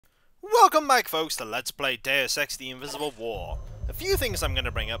Welcome back, folks, to Let's Play Deus Ex The Invisible War. A few things I'm going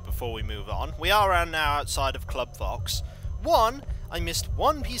to bring up before we move on. We are now outside of Club Fox. One, I missed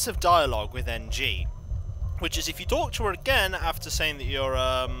one piece of dialogue with NG, which is if you talk to her again after saying that you're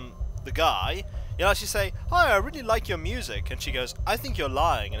the guy, you'll actually say, "Hi, I really like your music," and she goes, "I think you're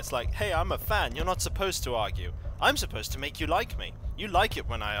lying," and it's like, "Hey, I'm a fan, you're not supposed to argue. I'm supposed to make you like me. You like it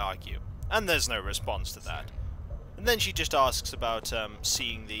when I argue." And there's no response to that. And then she just asks about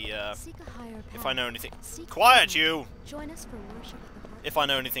seeing the, if I know anything... Quiet, you! If I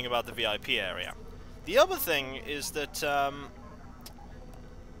know anything about the VIP area. The other thing is that,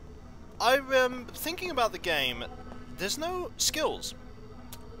 I'm thinking about the game, there's no skills.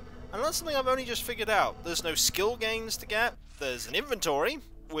 And that's something I've only just figured out. There's no skill gains to get. There's an inventory,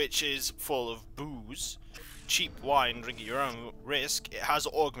 which is full of booze. Cheap wine, drink at your own risk. It has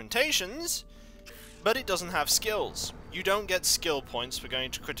augmentations, but it doesn't have skills. You don't get skill points for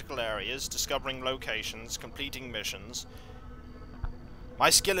going to critical areas, discovering locations, completing missions. My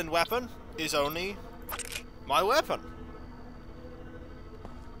skill and weapon is only my weapon.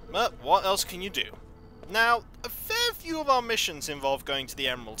 But what else can you do? Now, a fair few of our missions involve going to the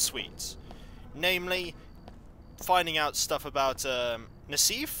Emerald Suites. Namely, finding out stuff about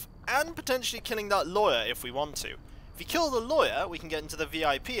Nassif, and potentially killing that lawyer if we want to. If you kill the lawyer, we can get into the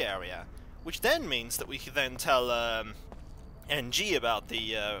VIP area, which then means that we can then tell NG about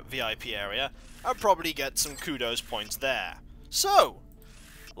the VIP area, and probably get some kudos points there. So,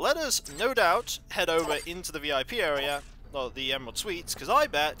 let us, no doubt, head over into the VIP area, or the Emerald Suites, because I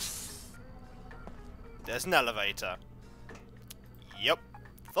bet there's an elevator. Yep,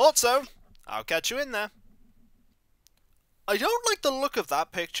 thought so. I'll catch you in there. I don't like the look of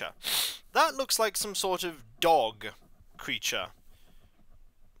that picture. That looks like some sort of dog creature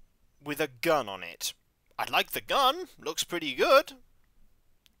with a gun on it. I like the gun. Looks pretty good.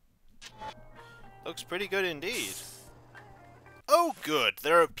 Looks pretty good indeed. Oh good,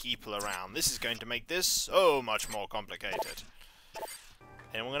 there are people around. This is going to make this so much more complicated.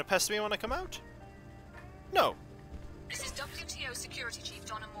 Anyone going to pester me when I come out? No. This is WTO Security Chief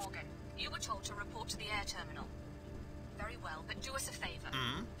Donna Morgan. You were told to report to the air terminal. Very well, but do us a favor.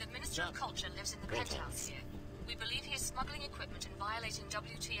 The Minister of Culture lives in the penthouse here. We believe he is smuggling equipment and violating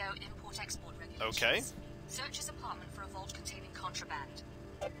WTO import-export regulations. Okay. Search his apartment for a vault containing contraband.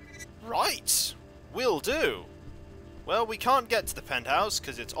 Right. Will do. Well, we can't get to the penthouse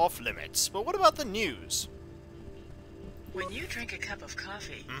because it's off limits. But what about the news? When you drink a cup of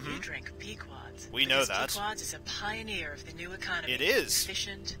coffee, you drink Pequod's. We know that. Pequod's is a pioneer of the new economy. It is.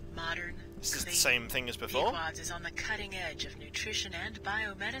 Efficient, modern, This is the same thing as before? Pequod's is on the cutting edge of nutrition and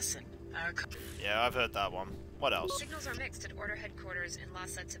biomedicine. Yeah, I've heard that one. What else? Signals are mixed at Order Headquarters in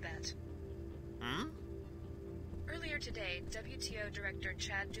Lhasa, Tibet. Earlier today, WTO Director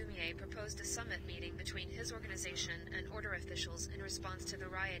Chad Dumier proposed a summit meeting between his organization and Order officials in response to the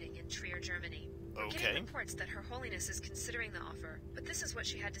rioting in Trier, Germany. We're getting reports that Her Holiness is considering the offer, but this is what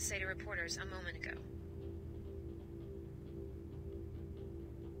she had to say to reporters a moment ago.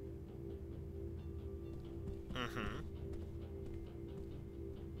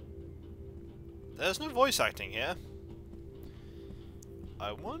 There's no voice acting here.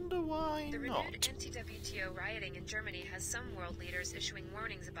 I wonder why The not. renewed anti-WTO rioting in Germany has some world leaders issuing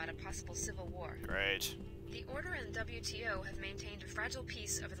warnings about a possible civil war. Great. The Order and WTO have maintained a fragile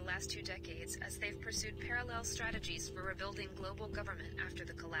peace over the last 2 decades as they've pursued parallel strategies for rebuilding global government after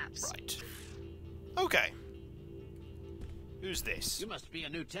the collapse. Right. Okay. Who's this? You must be a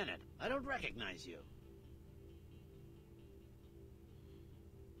new tenant. I don't recognize you.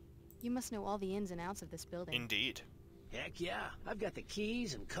 You must know all the ins and outs of this building. Indeed. Heck yeah. I've got the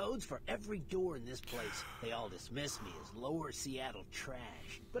keys and codes for every door in this place. They all dismiss me as lower Seattle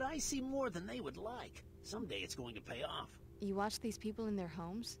trash. But I see more than they would like. Someday it's going to pay off. You watch these people in their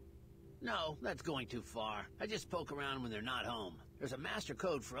homes? No, that's going too far. I just poke around when they're not home. There's a master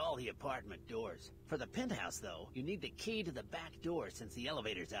code for all the apartment doors. For the penthouse, though, you need the key to the back door since the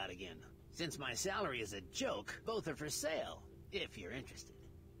elevator's out again. Since my salary is a joke, both are for sale, if you're interested.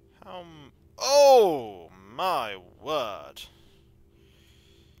 Oh, my word.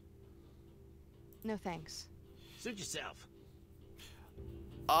 No thanks. Suit yourself.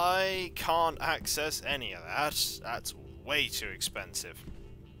 I can't access any of that. That's way too expensive.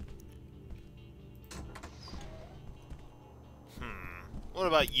 What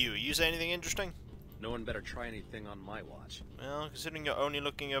about you? You say anything interesting? No one better try anything on my watch. Well, considering you're only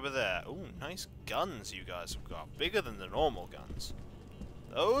looking over there. Ooh, nice guns you guys have got. Bigger than the normal guns.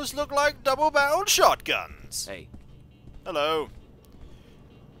 Those look like double-barreled shotguns. Hey. Hello.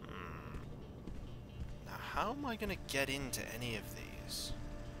 Now, how am I going to get into any of these?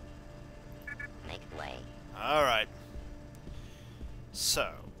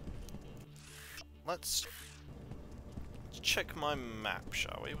 let's check my map,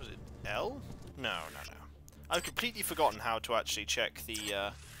 shall we? Was it L? No. I've completely forgotten how to actually check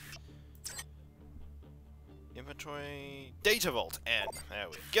the inventory data vault N. There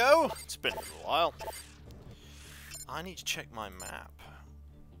we go. It's been a little while. I need to check my map.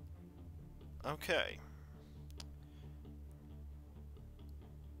 Okay.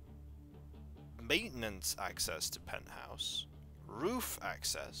 Maintenance access to penthouse. Roof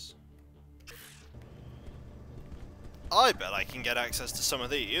access. I bet I can get access to some of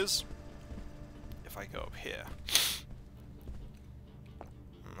these if I go up here.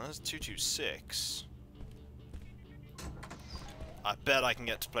 That's 226. I bet I can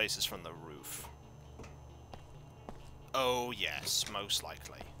get to places from the roof. Oh yes, most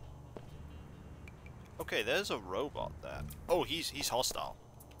likely. Okay, there's a robot there. Oh, he's hostile.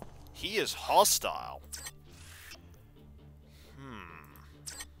 He is hostile.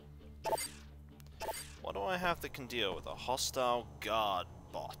 What do I have that can deal with a hostile guard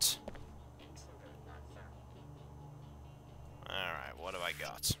bot? Alright, what do I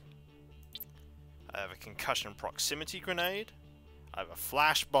got? I have a concussion proximity grenade. I have a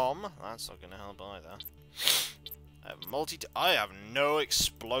flash bomb. That's not gonna help either. I have I have no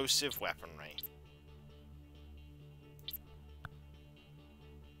explosive weaponry.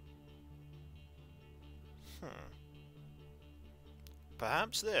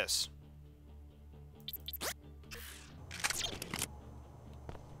 Perhaps this.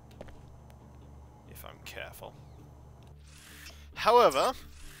 If I'm careful. However,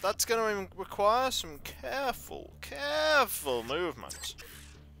 that's going to require some careful movement.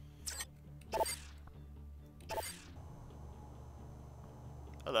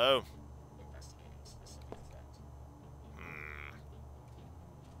 Hello.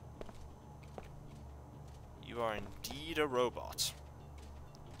 You are indeed a robot.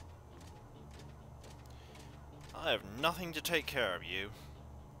 I have nothing to take care of you.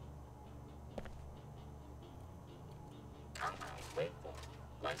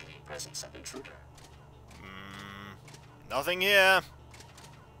 Likely presence of intruder. Nothing here.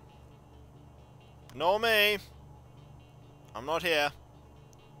 Nor me. I'm not here.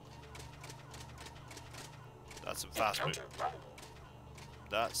 That's some fast movement.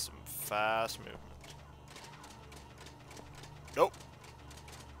 That's some fast movement. Nope.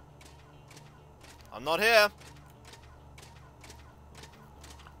 I'm not here.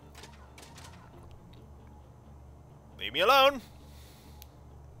 Leave me alone.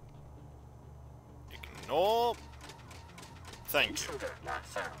 Ignore. Thank you. Not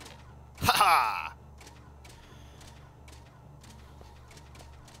found. Haha!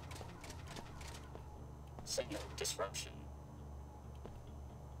 Signal disruption.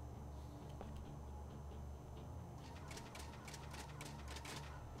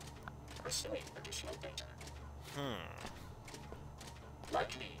 Pursuing additional data.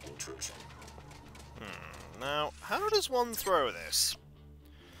 Likely intrusion. Now, how does one throw this?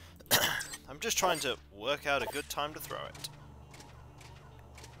 I'm just trying to work out a good time to throw it.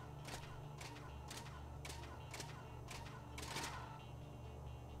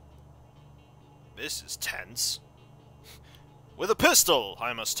 This is tense. With a pistol,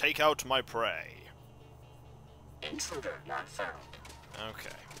 I must take out my prey. Intruder not found.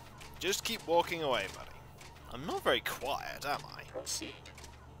 Okay. Just keep walking away, buddy. I'm not very quiet, am I? Proceed.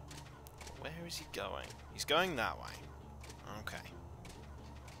 Where is he going? He's going that way. Okay.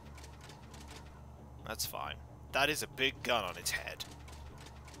 That's fine. That is a big gun on its head.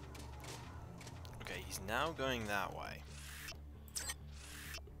 Okay, he's now going that way.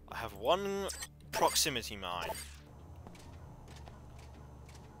 I have one proximity mine.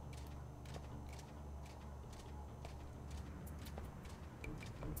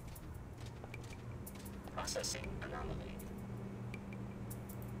 Processing anomaly.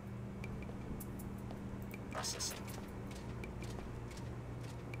 Processing.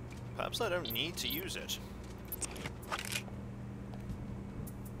 Perhaps I don't need to use it.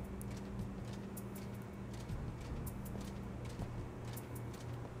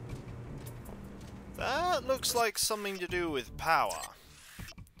 That looks like something to do with power.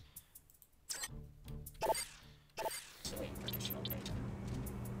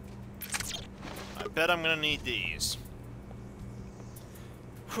 I bet I'm gonna need these.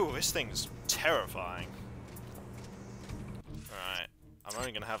 Whew, this thing's terrifying. Alright, I'm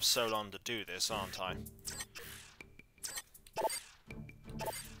only gonna have so long to do this, aren't I?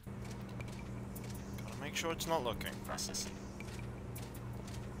 Gotta make sure it's not looking. Processing.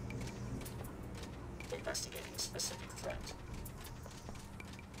 Investigating specific threat.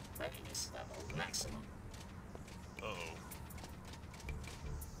 Readiness level maximum. Uh-oh.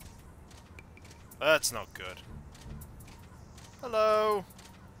 That's not good. Hello.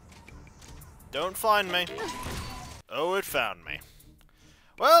 Don't find me. Oh, it found me.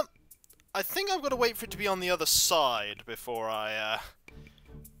 Well, I think I've got to wait for it to be on the other side before I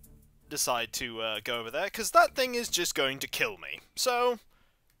decide to go over there, because that thing is just going to kill me. So,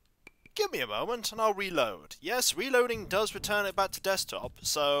 give me a moment and I'll reload. Yes, reloading does return it back to desktop,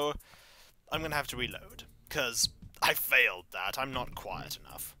 so I'm going to have to reload, because I failed that. I'm not quiet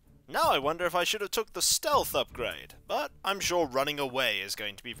enough. Now I wonder if I should have took the stealth upgrade, but I'm sure running away is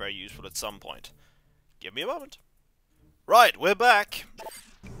going to be very useful at some point. Give me a moment. Right, we're back.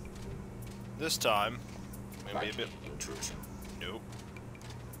 This time, I'm going to be a bit... Intrusion. Nope.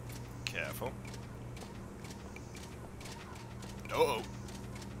 Careful. Uh-oh.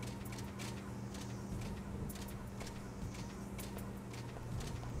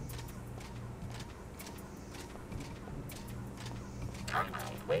 Canine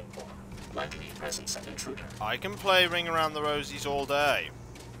wakeboard. Likely presence of intruder. I can play Ring Around the Rosies all day.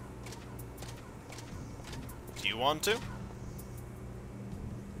 Do you want to?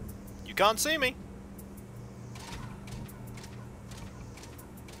 You can't see me.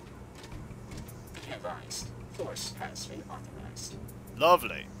 Be advised. Force has been authorized.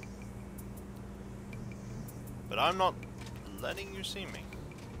 Lovely. But I'm not letting you see me.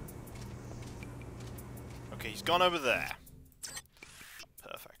 Okay, he's gone over there.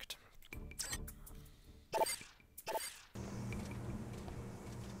 Perfect.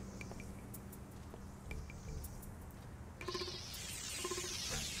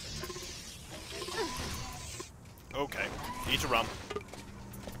 Okay, need to run.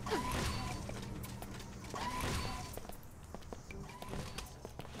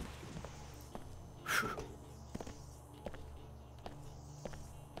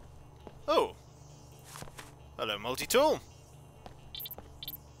 Oh! Hello, multi-tool!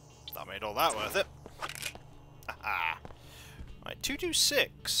 That made all that worth it. Haha. Right,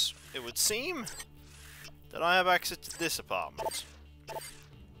 226. It would seem that I have access to this apartment.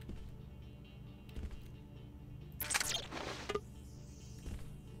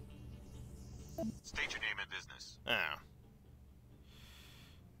 State your name and business. Ah.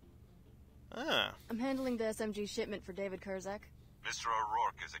 Ah. I'm handling the SMG shipment for David Kurzak. Mr.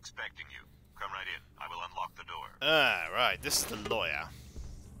 O'Rourke is expecting you. Come right in. I will unlock the door. Ah, right. This is the lawyer.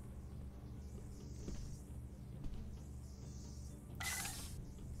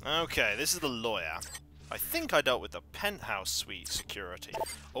 Okay, this is the lawyer. I think I dealt with the penthouse suite security.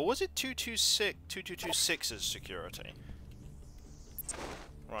 Or was it 2226's security?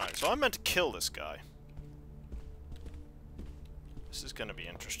 Right, so I'm meant to kill this guy. This is going to be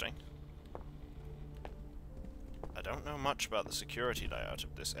interesting. I don't know much about the security layout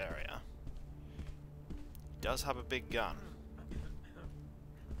of this area. He does have a big gun.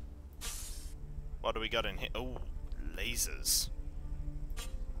 What do we got in here? Oh, lasers.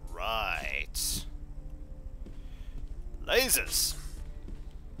 Right. Lasers!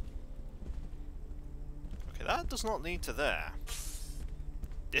 Okay, that does not lead to there.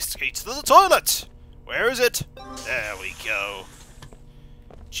 This leads to the toilet! Where is it? There we go.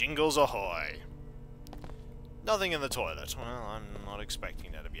 Jingles ahoy. Nothing in the toilet. Well, I'm not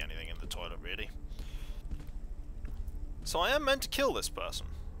expecting there to be anything in the toilet, really. So I am meant to kill this person.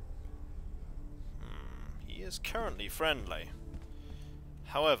 He is currently friendly.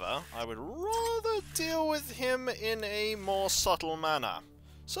 However, I would rather deal with him in a more subtle manner.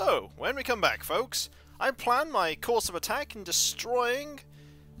 So, when we come back, folks, I plan my course of attack in destroying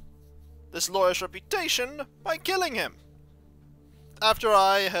this lawyer's reputation by killing him. After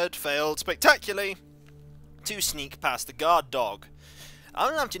I had failed spectacularly to sneak past the guard dog. I'm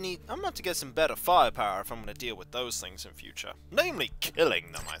gonna have to get some better firepower if I'm gonna deal with those things in future. Namely,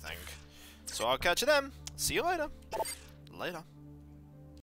 killing them, I think. So I'll catch you then. See you later. Later.